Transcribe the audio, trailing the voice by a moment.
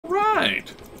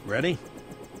Alright. Ready?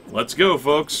 Let's go,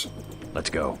 folks. Let's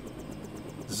go.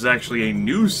 This is actually a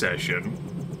new session.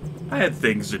 I had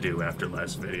things to do after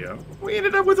last video. We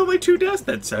ended up with only 2 deaths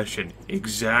that session.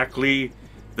 Exactly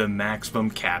the maximum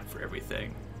cap for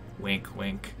everything. Wink,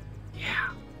 wink.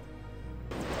 Yeah.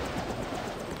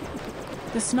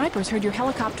 The snipers heard your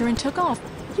helicopter and took off.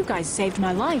 You guys saved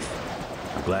my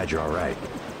life. I'm glad you're all right.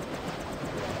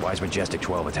 Why is Majestic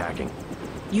 12 attacking?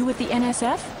 You with the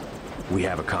NSF? We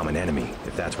have a common enemy,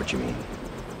 if that's what you mean.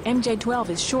 MJ-12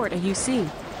 is short a UC.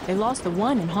 They lost the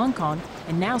one in Hong Kong,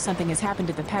 and now something has happened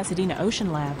at the Pasadena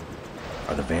Ocean Lab.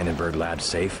 Are the Vandenberg labs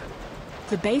safe?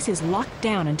 The base is locked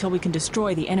down until we can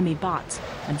destroy the enemy bots.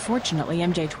 Unfortunately,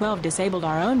 MJ-12 disabled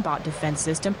our own bot defense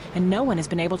system, and no one has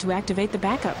been able to activate the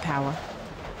backup power.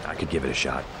 I could give it a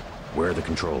shot. Where are the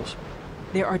controls?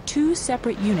 There are 2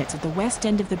 separate units at the west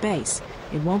end of the base.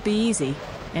 It won't be easy.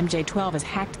 MJ-12 has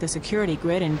hacked the security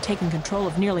grid and taken control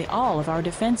of nearly all of our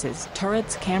defenses.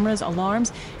 Turrets, cameras,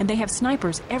 alarms, and they have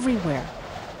snipers everywhere.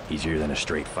 Easier than a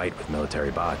straight fight with military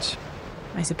bots.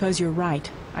 I suppose you're right.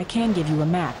 I can give you a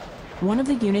map. One of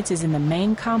the units is in the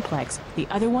main complex. The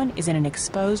other one is in an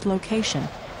exposed location.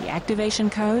 The activation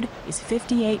code is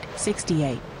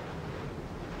 5868.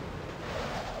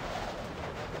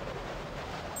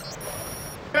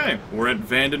 Okay, we're at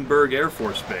Vandenberg Air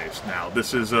Force Base now.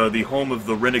 This is the home of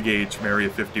the Renegades from Area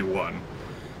 51.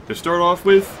 To start off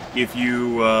with, if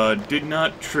you did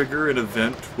not trigger an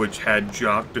event which had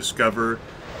Jock discover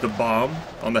the bomb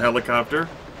on the helicopter,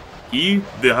 the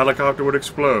helicopter would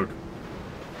explode.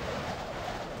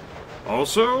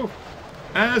 Also,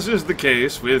 as is the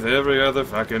case with every other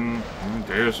fucking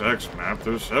Deus Ex map,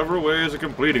 there's several ways of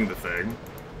completing the thing.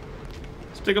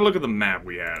 Let's take a look at the map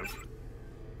we have.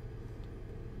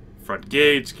 Front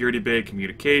gate, security bay,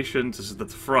 communications. This is the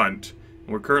front.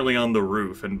 We're currently on the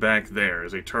roof, and back there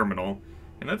is a terminal,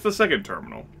 and that's the second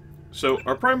terminal. So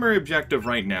our primary objective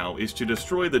right now is to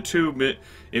destroy the 2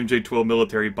 MJ-12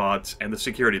 military bots and the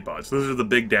security bots. Those are the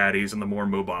big daddies and the more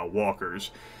mobile walkers.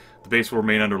 The base will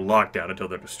remain under lockdown until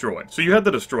they're destroyed. So you have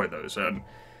to destroy those, and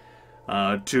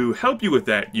to help you with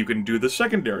that, you can do the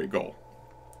secondary goal,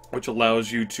 which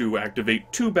allows you to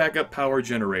activate 2 backup power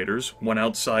generators, one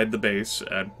outside the base,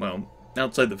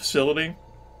 outside the facility,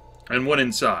 and one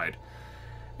inside.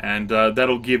 And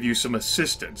that'll give you some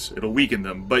assistance. It'll weaken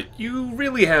them, but you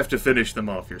really have to finish them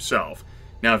off yourself.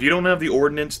 Now, if you don't have the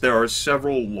ordnance, there are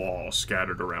several laws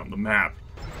scattered around the map.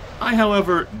 I,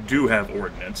 however, do have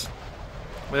ordnance.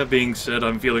 That being said,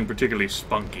 I'm feeling particularly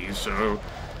spunky, so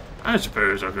I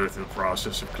suppose I'll go through the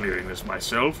process of clearing this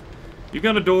myself. You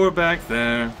got a door back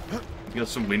there. You got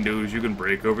some windows you can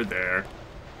break over there.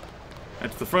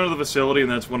 That's the front of the facility,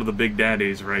 and that's one of the big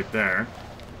daddies right there.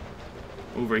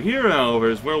 Over here, however,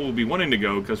 is where we'll be wanting to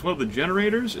go, because one of the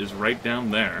generators is right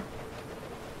down there.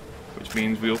 Which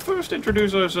means we'll first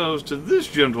introduce ourselves to this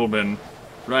gentleman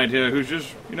right here, who's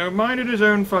just, minded his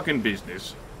own fucking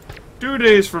business. 2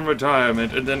 days from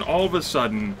retirement, and then all of a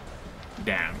sudden,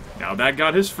 damn. Now that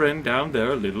got his friend down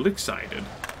there a little excited.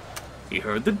 He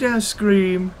heard the death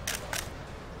scream.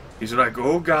 He's like,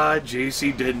 oh god,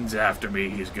 JC Denton's after me.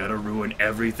 He's gonna ruin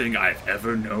everything I've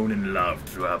ever known and loved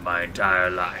throughout my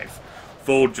entire life.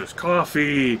 Folgers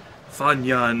coffee,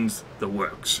 Funyuns, the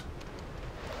works.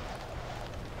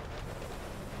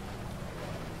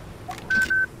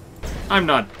 I'm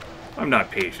not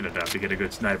patient enough to get a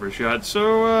good sniper shot,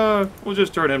 so we'll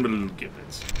just turn him to little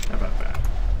giblets. How about that?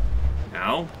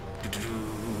 Now,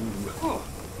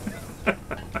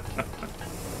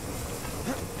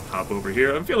 hop over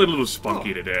here. I'm feeling a little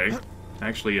spunky today.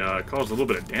 Actually, caused a little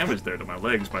bit of damage there to my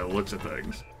legs by the looks of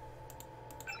things.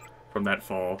 From that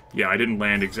fall. Yeah, I didn't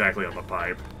land exactly on the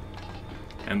pipe.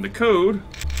 And the code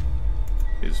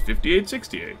is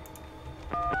 5868.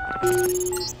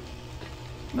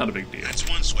 Not a big deal. That's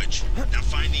one switch. Now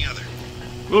find the other.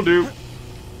 Will do.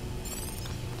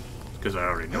 Because I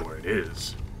already know where it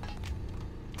is.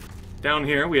 Down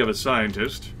here we have a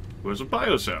scientist who has a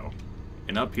biocell.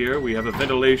 And up here we have a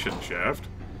ventilation shaft,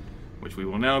 which we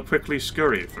will now quickly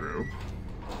scurry through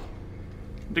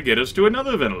to get us to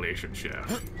another ventilation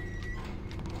shaft,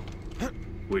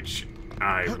 which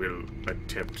I will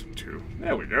attempt to.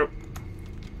 There we go.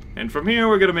 And from here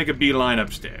we're going to make a beeline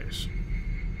upstairs.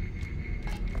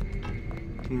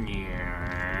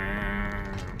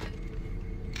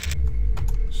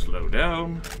 Slow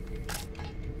down.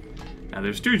 Now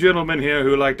there's 2 gentlemen here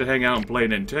who like to hang out and play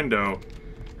Nintendo.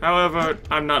 However,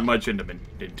 I'm not much into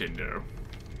Nintendo.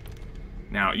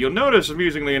 Now, you'll notice,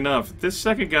 amusingly enough, this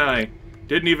second guy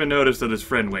didn't even notice that his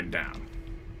friend went down.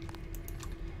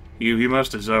 He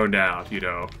must have zoned out,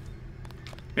 Maybe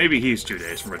Maybe he's 2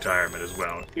 days from retirement as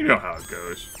well. You know how it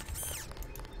goes.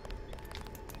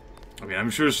 I mean, I'm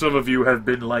sure some of you have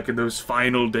been, like, in those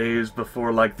final days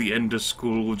before, like, the end of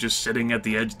school, just sitting at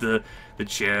the edge of the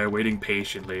chair, waiting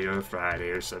patiently, or Friday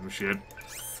or some shit.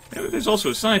 Maybe there's also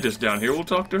a scientist down here. We'll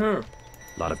talk to her.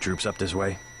 Lot of troops up this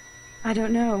way? I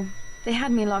don't know. They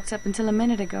had me locked up until a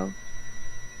minute ago.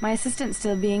 My assistant's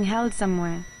still being held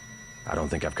somewhere. I don't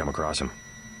think I've come across him.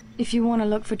 If you want to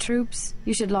look for troops,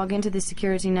 you should log into the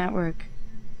security network.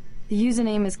 The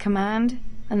username is Command,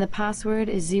 and the password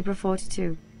is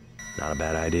Zebra42. Not a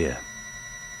bad idea.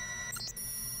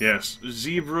 Yes,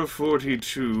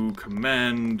 Zebra42,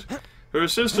 Command. Her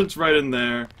assistant's right in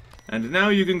there. And now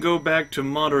you can go back to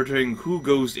monitoring who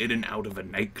goes in and out of a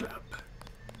nightclub.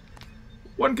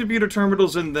 1 computer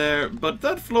terminal's in there, but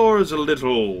that floor is a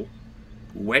little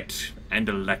wet and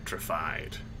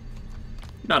electrified.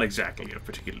 Not exactly of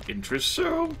particular interest,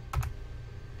 so...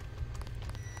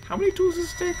 How many tools does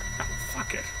it take? Oh,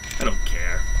 fuck it. I don't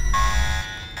care.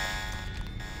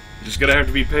 I'm just gonna have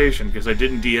to be patient, because I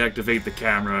didn't deactivate the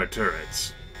camera or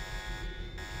turrets.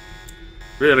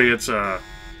 Really, it's a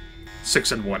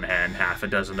 6 in one hand, half a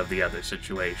dozen of the other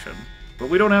situation. But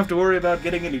we don't have to worry about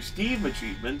getting any Steam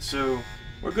achievements, so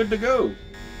we're good to go.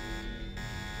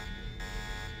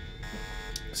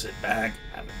 Sit back,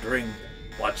 have a drink,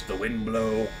 watch the wind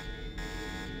blow.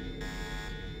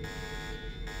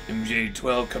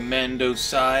 MJ-12 Commando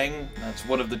sighing. That's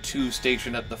one of the 2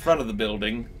 stationed at the front of the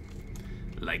building.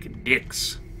 Like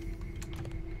dicks.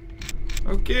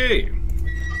 Okay.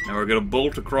 Now we're gonna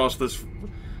bolt across this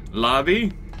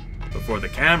lobby before the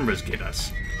cameras get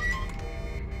us.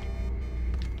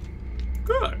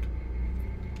 Good.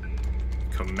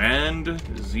 Command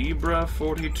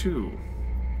Zebra42.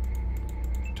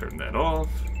 Turn that off.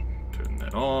 Turn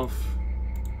that off.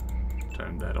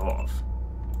 Turn that off.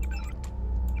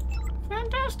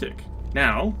 Fantastic.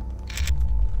 Now,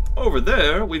 over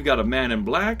there, we've got a man in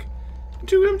black and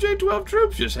 2 MJ-12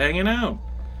 troops just hanging out,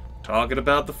 talking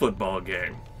about the football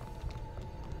game.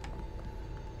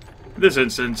 In this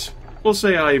instance, we'll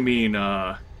say I mean,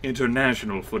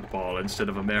 international football instead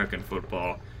of American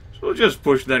football. So we'll just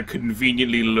push that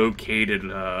conveniently located,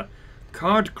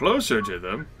 card closer to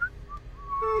them.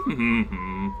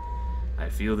 I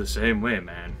feel the same way,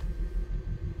 man.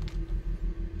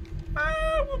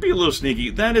 We'll be a little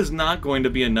sneaky. That is not going to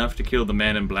be enough to kill the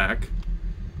man in black.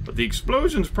 But the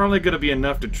explosion's probably going to be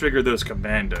enough to trigger those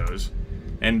commandos.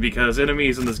 And because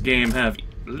enemies in this game have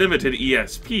limited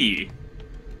ESP,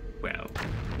 well,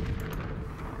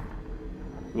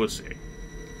 we'll see.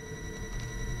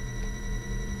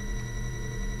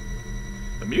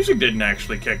 The music didn't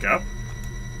actually kick up.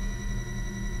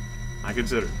 I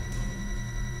consider.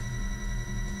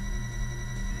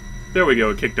 There we go,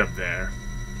 it kicked up there.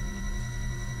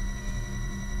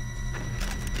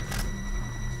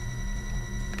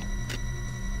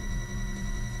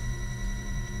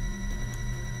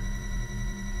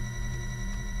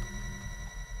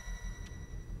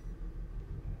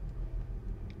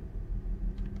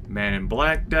 Man in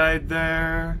black died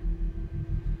there.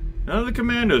 None of the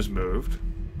commandos moved.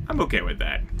 I'm okay with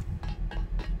that.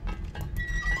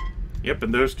 Yep,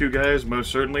 and those 2 guys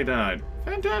most certainly died.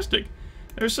 Fantastic.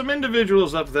 There's some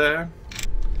individuals up there.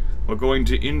 We're going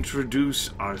to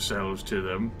introduce ourselves to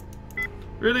them.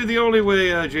 Really, the only way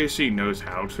JC knows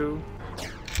how to.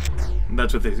 And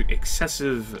that's with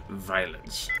excessive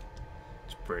violence.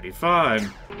 It's pretty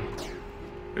fine.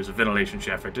 There's a ventilation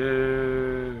shaft right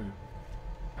there.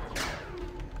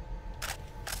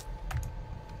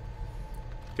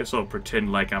 Guess I'll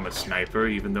pretend like I'm a sniper,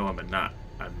 even though I'm not.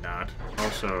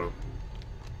 Also,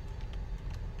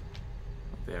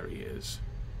 there he is.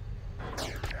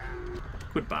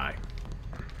 Goodbye.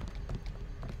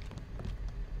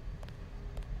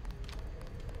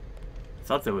 I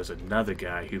thought there was another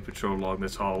guy who patrolled along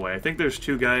this hallway. I think there's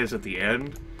 2 guys at the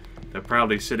end. They're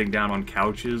probably sitting down on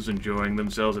couches, enjoying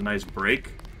themselves a nice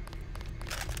break.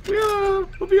 We'll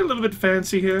be a little bit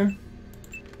fancy here.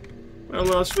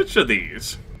 Well, switch to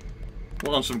these.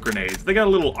 Launch some grenades. They got a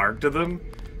little arc to them,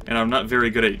 and I'm not very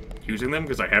good at using them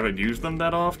because I haven't used them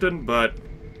that often, but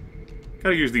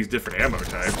gotta use these different ammo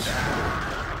types.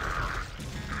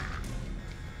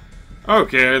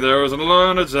 Okay, there was an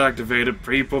alarm that's activated.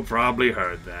 People probably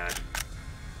heard that.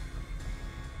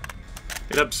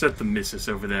 It upset the missus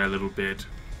over there a little bit.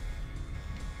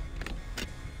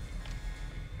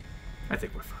 I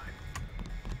think we're fine.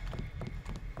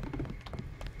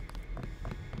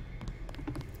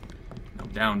 Now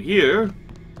down here,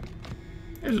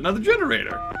 there's another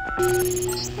generator.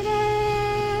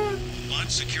 Bot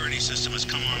security system has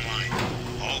come online.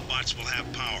 All bots will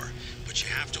have power, but you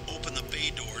have to open the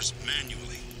bay doors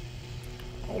manually.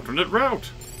 Alternate route.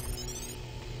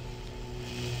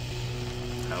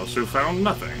 Also found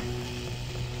nothing.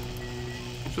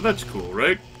 So that's cool,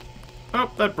 right? Oh,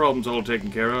 that problem's all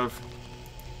taken care of.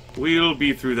 We'll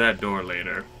be through that door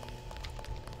later.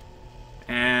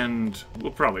 And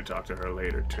we'll probably talk to her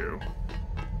later, too.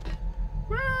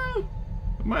 Well,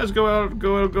 we might as well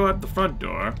go out the front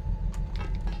door.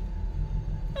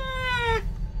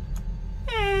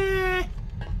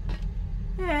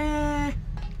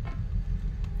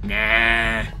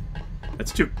 Nah.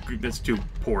 That's too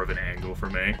poor of an angle for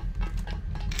me.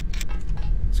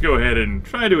 Let's go ahead and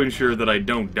try to ensure that I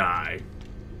don't die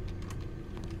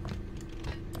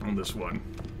on this one.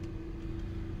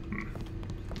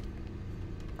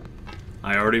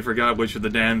 I already forgot which of the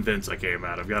damn vents I came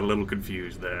out. I've got a little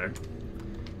confused there.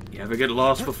 You ever get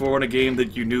lost before in a game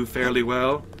that you knew fairly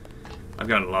well? I've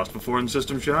gotten lost before in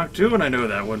System Shock too, and I know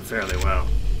that one fairly well.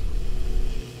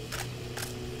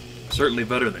 Certainly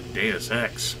better than Deus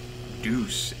Ex.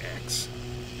 Deus Ex.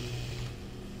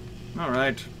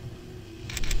 Alright.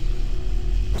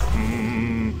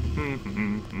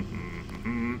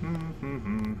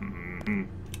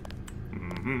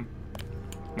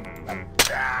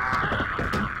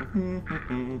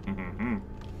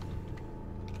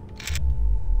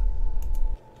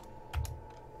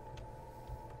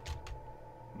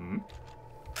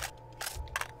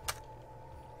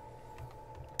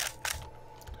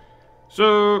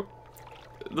 So,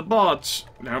 the bots...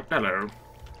 No, hello.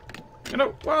 You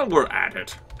know, while we're at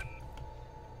it...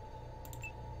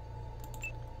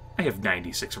 I have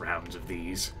 96 rounds of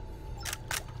these.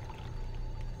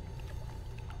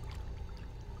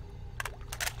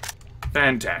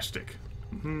 Fantastic.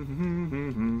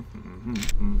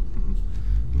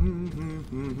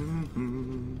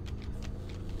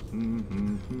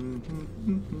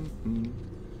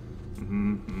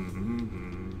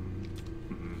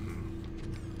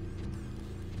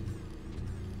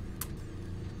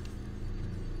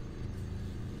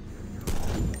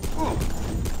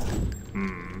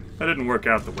 That didn't work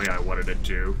out the way I wanted it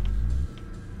to.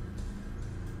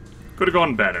 Could have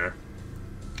gone better.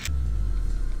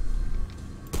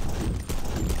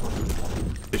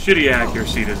 The shitty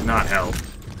accuracy does not help.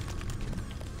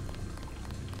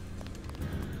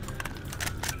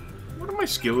 What are my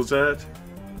skills at?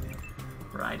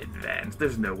 Right, advanced.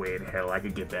 There's no way in hell I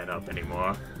could get that up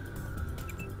anymore.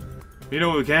 You know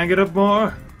what we can get up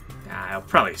more? I'll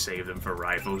probably save them for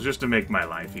rifles, just to make my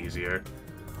life easier.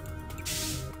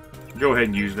 Go ahead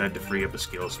and use that to free up a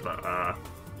skill slot.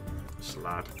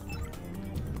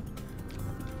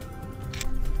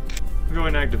 Go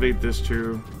and activate this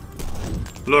too.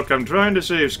 Look, I'm trying to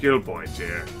save skill points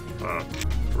here.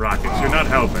 Rockets, you're not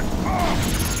helping.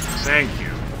 Thank you.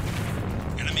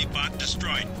 Enemy bot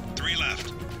destroyed. 3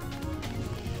 left.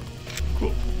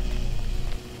 Cool.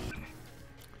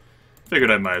 Figured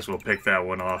I might as well pick that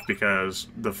one off because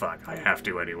the fuck, I have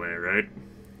to anyway, right?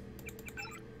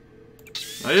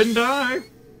 I didn't die.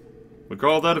 We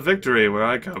call that a victory where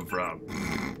I come from.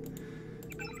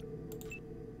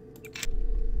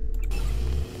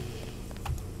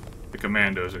 The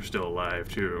commandos are still alive,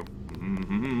 too.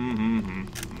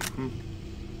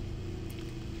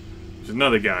 There's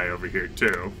another guy over here,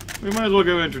 too. We might as well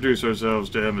go introduce ourselves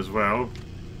to him as well.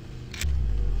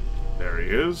 There he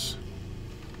is.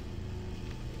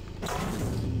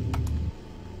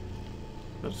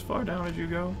 That's as far down as you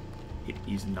go? It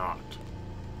is not.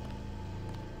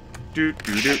 Doot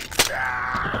doot doot.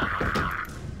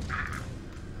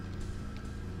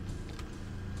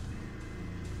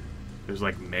 There's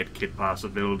like medkit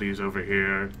possibilities over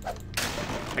here.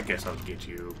 I guess I'll get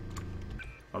you.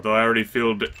 Although I already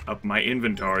filled up my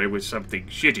inventory with something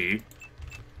shitty.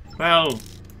 Well,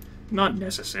 not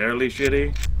necessarily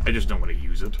shitty. I just don't want to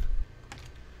use it.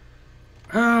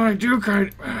 Oh, I do kind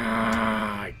of...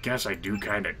 I guess I do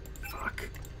kind of... Fuck.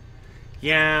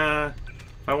 Yeah...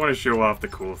 I want to show off the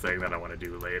cool thing that I want to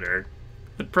do later.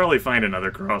 I'd probably find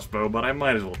another crossbow, but I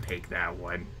might as well take that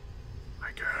one. I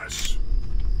guess.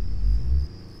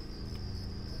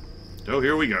 So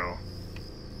here we go.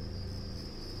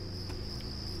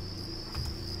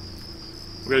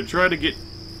 We're going to try to get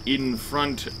in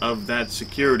front of that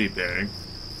security bay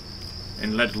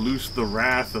and let loose the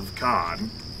wrath of Khan.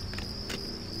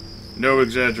 No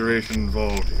exaggeration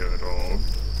involved here at all.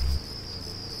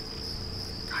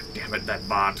 Damn it, that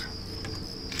bot.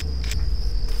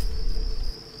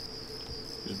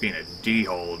 He's being a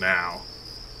D-hole now.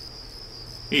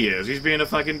 He is. He's being a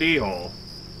fucking D-hole.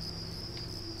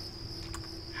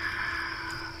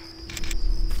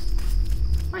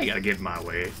 Why you gotta get in my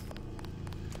way?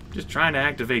 Just trying to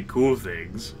activate cool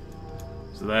things.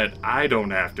 so that I don't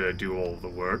have to do all the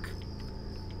work.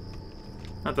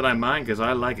 Not that I mind, because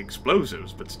I like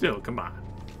explosives, but still, come on.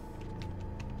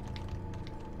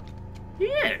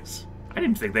 Yes! I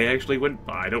didn't think they actually went...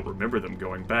 I don't remember them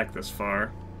going back this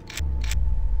far.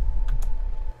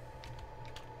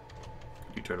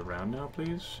 Can you turn around now,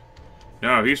 please?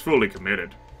 No, he's fully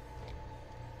committed.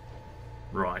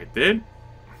 Right, then.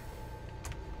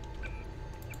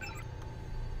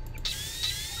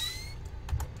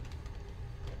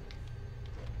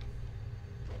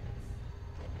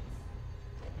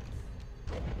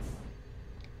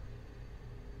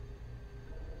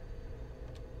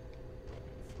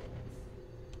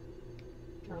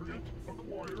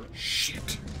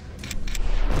 Shit.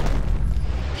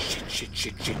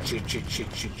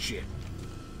 Shit.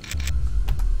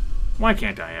 Why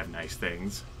can't I have nice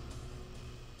things?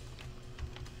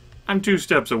 I'm 2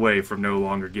 steps away from no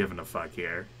longer giving a fuck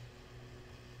here.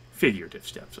 Figurative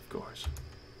steps, of course.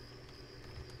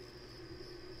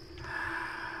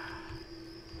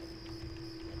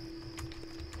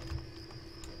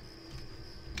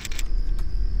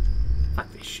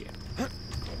 Fuck this shit.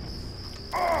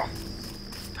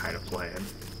 Tired of playing.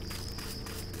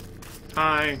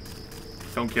 Hi.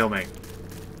 Don't kill me.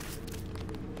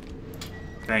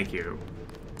 Thank you.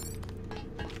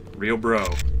 Real bro.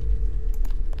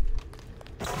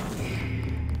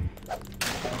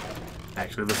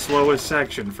 Actually, the slowest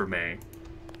section for me.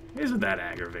 Isn't that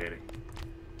aggravating?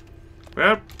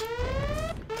 Well,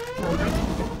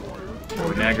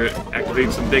 I can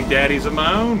activate some big daddies of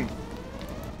my own.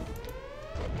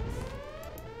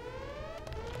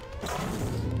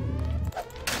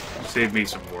 Save me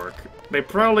some work. They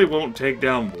probably won't take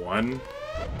down one,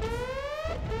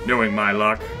 knowing my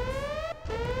luck.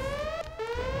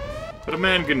 But a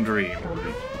man can dream.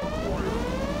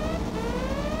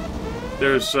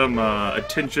 There's some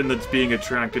attention that's being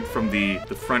attracted from the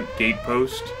front gate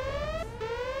post.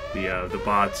 The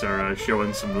bots are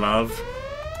showing some love.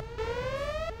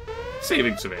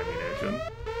 Saving some ammunition.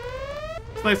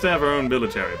 It's nice to have our own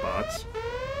military bots.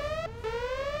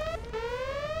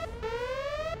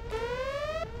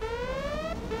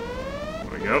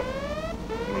 Go.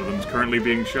 One of them's currently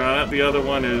being shot at. The other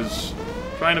one is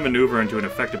trying to maneuver into an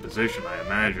effective position, I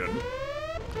imagine.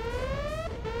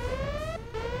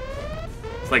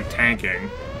 It's like tanking,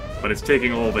 but it's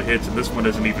taking all the hits, and this one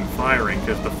isn't even firing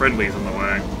because the friendly's in the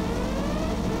way.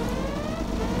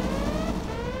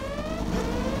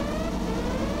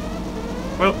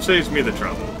 Well, saves me the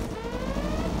trouble.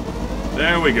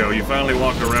 There we go. You finally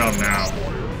walk around now.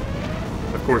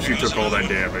 Of course, you took all that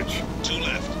damage. 2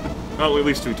 left. Well, at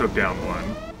least we took down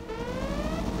one.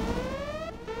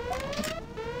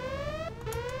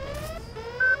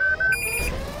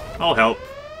 I'll help.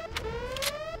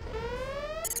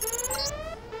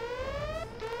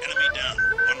 Enemy down.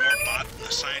 One more bot, and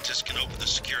the scientists can open the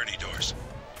security doors.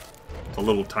 A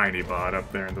little tiny bot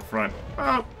up there in the front.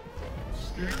 Oh.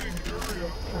 Scanning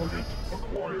area. Target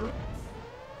acquired.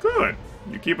 Good.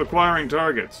 You keep acquiring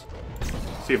targets.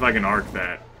 See if I can arc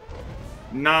that.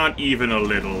 Not even a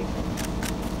little.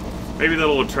 Maybe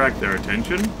that'll attract their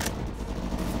attention.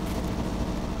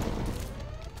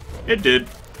 It did.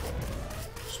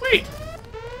 Sweet.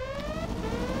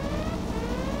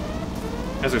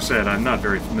 As I said, I'm not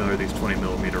very familiar with these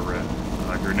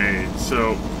 20mm grenades,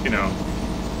 so, you know,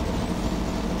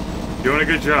 doing a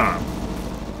good job.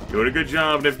 Doing a good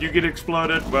job, and if you get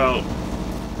exploded, well,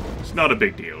 it's not a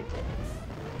big deal.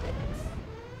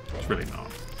 It's really not.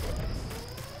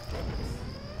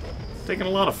 Taking a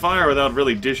lot of fire without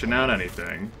really dishing out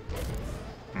anything.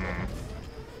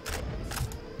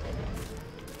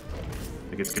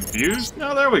 Think it's confused?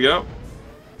 No, there we go.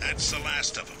 That's the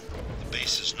last of them. The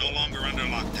base is no longer under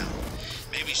lockdown.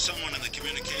 Maybe someone in the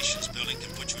communications building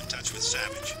can put you in touch with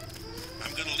Savage.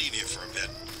 I'm gonna leave you for a bit.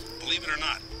 Believe it or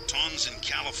not, Tom's in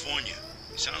California.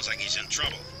 He sounds like he's in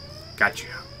trouble. Gotcha.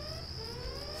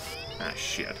 Ah,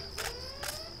 shit.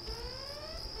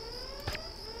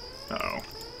 Uh-oh.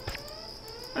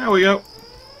 There we go.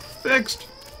 Fixed.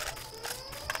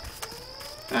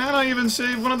 And I even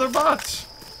saved one of their bots.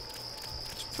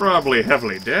 It's probably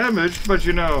heavily damaged, but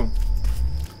you know,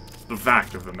 it's the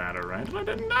fact of the matter, right? And I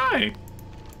didn't die.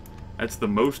 That's the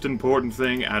most important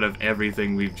thing out of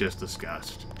everything we've just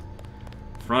discussed.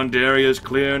 Front area's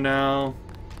clear now.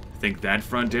 I think that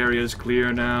front area's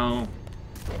clear now.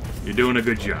 You're doing a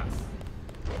good job.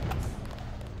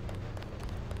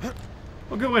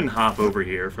 I'll go ahead and hop over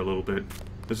here for a little bit.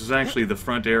 This is actually the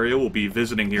front area. We'll be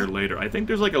visiting here later. I think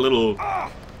there's like a little...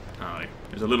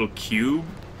 there's a little cube.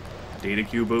 Data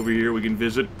cube over here we can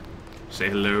visit. Say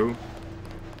hello.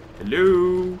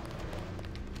 Hello.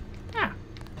 Ah.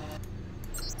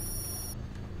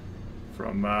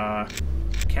 From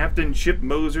Captain Chip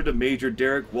Moser to Major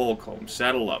Derek Walcombe.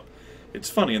 Saddle up. It's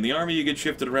funny, in the Army you get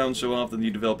shifted around so often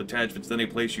you develop attachments to any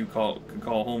place you can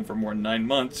call home for more than 9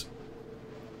 months.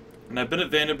 And I've been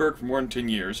at Vandenberg for more than 10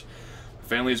 years. My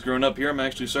family's grown up here. I'm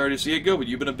actually sorry to see it go, but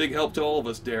you've been a big help to all of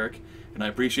us, Derek. And I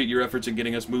appreciate your efforts in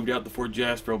getting us moved out to Fort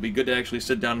Jasper. It'll be good to actually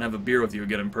sit down and have a beer with you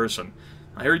again in person.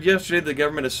 I heard yesterday the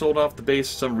government has sold off the base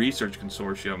to some research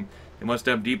consortium. They must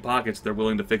have deep pockets. They're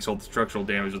willing to fix all the structural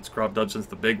damage that's cropped up since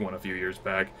the big one a few years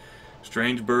back.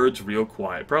 Strange birds, real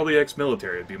quiet. Probably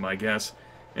ex-military would be my guess.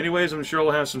 Anyways, I'm sure I'll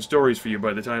have some stories for you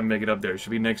by the time I make it up there. Should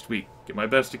be next week. Get my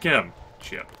best to Kim.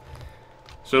 Chip.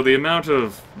 So the amount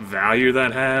of value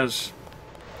that has,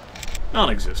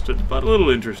 non-existent, but a little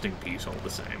interesting piece all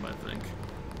the same, I think.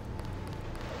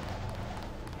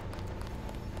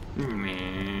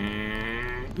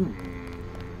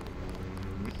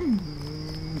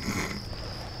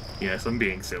 Yes, I'm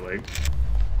being silly.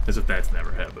 As if that's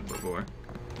never happened before.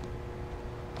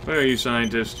 Where are you,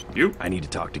 scientist? You? I need to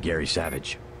talk to Gary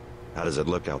Savage. How does it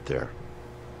look out there?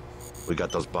 We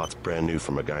got those bots brand new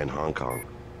from a guy in Hong Kong.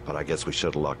 But I guess we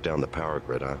should have locked down the power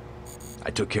grid, huh?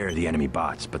 I took care of the enemy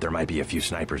bots, but there might be a few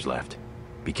snipers left.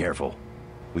 Be careful.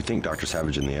 We think Dr.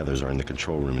 Savage and the others are in the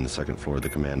control room in the 2nd floor of the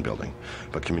command building,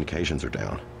 but communications are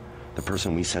down. The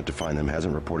person we sent to find them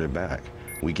hasn't reported back.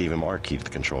 We gave him our key to the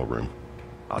control room.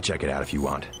 I'll check it out if you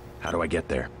want. How do I get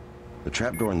there? The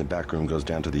trapdoor in the back room goes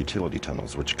down to the utility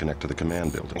tunnels, which connect to the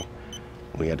command building.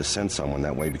 We had to send someone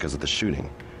that way because of the shooting.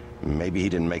 Maybe he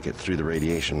didn't make it through the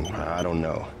radiation. I don't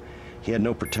know. He had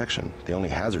no protection. The only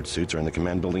hazard suits are in the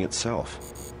command building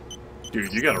itself.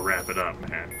 Dude, you gotta wrap it up,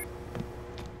 man.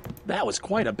 That was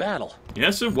quite a battle.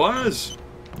 Yes, it was.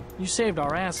 You saved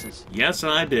our asses. Yes,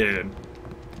 I did.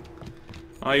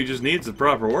 All you just needs the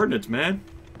proper ordnance, man.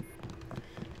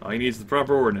 All you needs the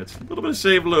proper ordnance. A little bit of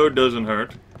save load doesn't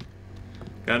hurt.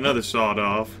 Got another sawed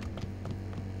off.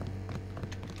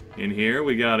 In here,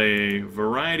 we got a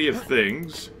variety of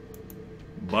things.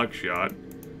 Buckshot.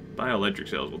 Bioelectric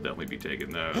cells will definitely be taking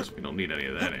those. We don't need any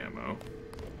of that ammo.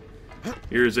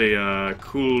 Here's a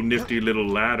cool, nifty little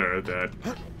ladder that...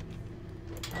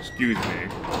 Excuse me.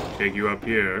 Take you up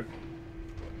here.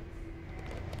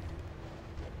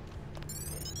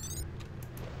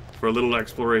 For a little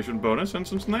exploration bonus and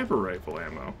some sniper rifle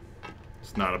ammo.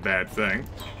 It's not a bad thing.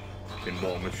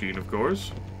 Pinball machine, of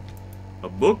course. A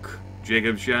book.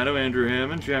 Jacob's Shadow, Andrew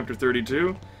Hammond, Chapter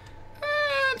 32.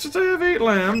 Since I have 8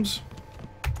 lambs.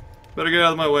 Better get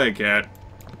out of my way, cat.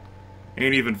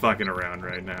 Ain't even fucking around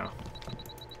right now.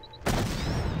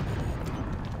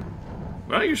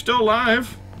 Well, you're still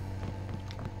alive.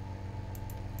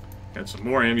 Got some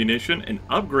more ammunition, an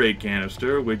upgrade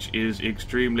canister, which is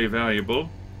extremely valuable,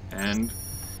 and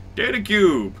data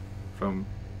cube from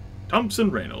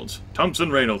Thompson Reynolds.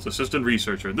 Thompson Reynolds, assistant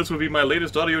researcher. This would be my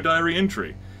latest audio diary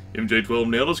entry. MJ12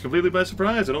 nailed us completely by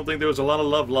surprise. I don't think there was a lot of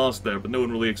love lost there, but no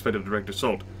one really expected a direct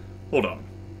assault. Hold on.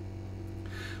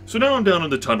 So now I'm down in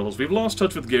the tunnels. We've lost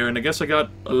touch with Garen. I guess I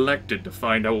got elected to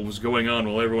find out what was going on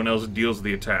while everyone else deals with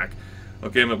the attack.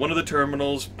 Okay, I'm at one of the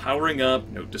terminals, powering up.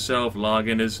 Note to self,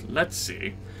 login is, let's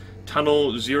see,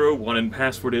 Tunnel 01, and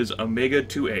password is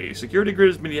Omega-2A. Security grid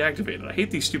has been deactivated. I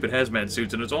hate these stupid hazmat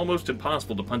suits, and it's almost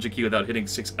impossible to punch a key without hitting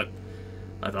 6...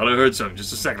 I thought I heard something.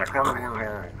 Just a second.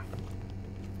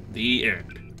 The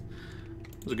end.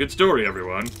 It was a good story,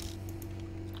 everyone.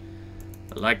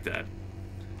 I like that.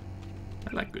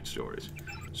 I like good stories.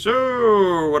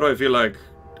 So, what do I feel like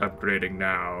upgrading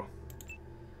now?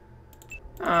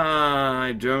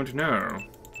 I don't know.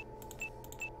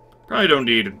 Probably don't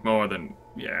need more than...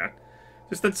 yeah.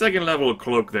 Just that 2nd level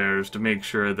cloak there is to make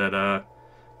sure that,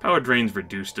 power drain's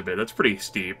reduced a bit. That's pretty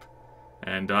steep.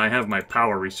 And I have my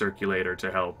power recirculator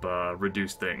to help,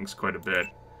 reduce things quite a bit.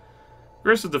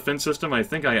 Aggressive defense system, I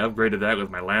think I upgraded that with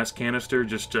my last canister,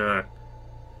 just to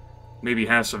maybe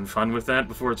have some fun with that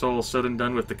before it's all said and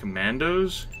done with the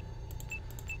commandos.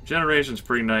 Generation's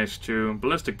pretty nice too.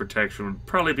 Ballistic protection would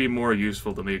probably be more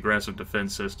useful than the aggressive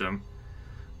defense system.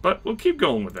 But we'll keep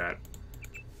going with that.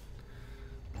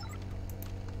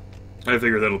 I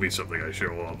figure that'll be something I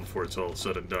show off before it's all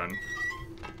said and done.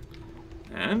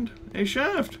 And a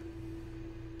shaft.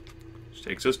 Which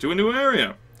takes us to a new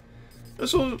area.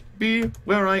 This will be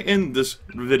where I end this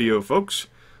video, folks.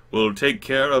 We'll take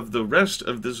care of the rest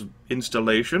of this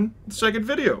installation, the 2nd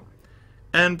video.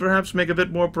 And perhaps make a bit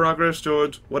more progress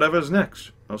towards whatever's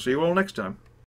next. I'll see you all next time.